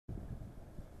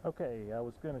Okay, I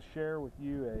was going to share with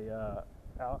you a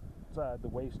outside the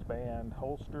waistband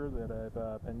holster that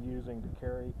I've been using to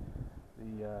carry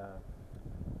the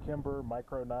Kimber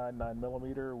Micro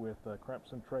 9mm with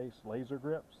Crimson Trace laser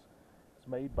grips. It's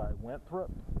made by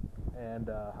Winthrop, and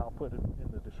I'll put it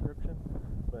in the description.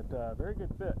 But very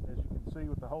good fit, as you can see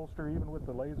with the holster. Even with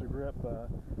the laser grip,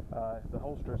 the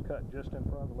holster is cut just in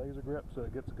front of the laser grip, so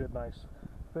it gets a good, nice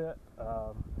fit.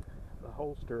 The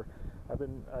holster, I've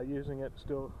been using it,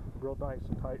 still real nice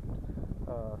and tight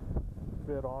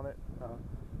fit on it.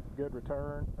 Good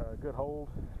return, good hold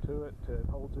to it. It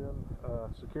holds in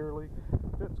securely.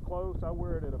 Fits close. I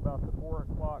wear it at about the 4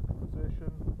 o'clock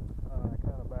position,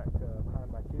 kind of back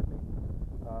behind my kidney.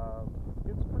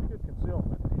 Gets pretty good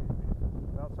concealment.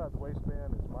 Outside the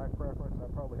waistband is my preference.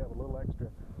 I probably have a little extra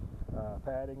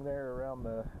padding there around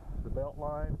the belt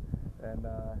line, and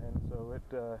so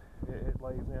it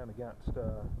lays in against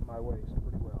my waist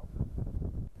pretty well.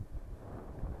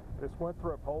 This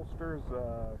Winthrop holsters,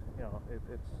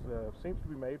 it seems to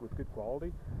be made with good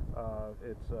quality.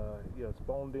 It's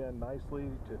boned in nicely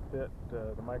to fit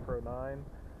the Micro 9,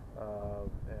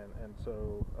 and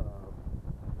so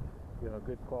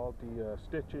good quality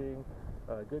stitching.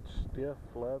 Good stiff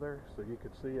leather, so you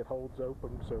can see it holds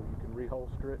open, so you can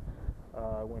reholster it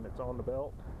when it's on the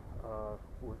belt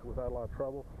without a lot of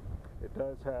trouble. It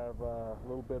does have a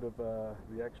little bit of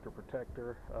the extra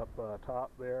protector up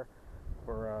top there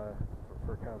for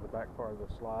kind of the back part of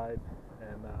the slide,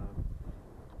 and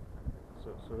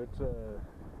so it's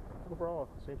overall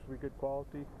seems to be good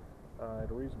quality at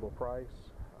a reasonable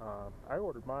price. I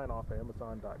ordered mine off of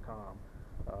Amazon.com,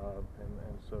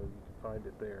 and so you can find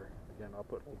it there. Again, I'll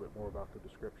put a little bit more about the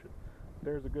description.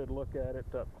 There's a good look at it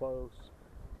up close.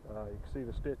 You can see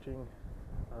the stitching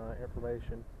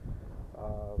information.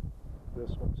 This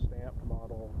one's stamped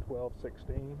model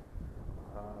 1216.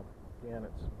 Again,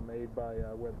 it's made by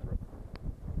Winthrop.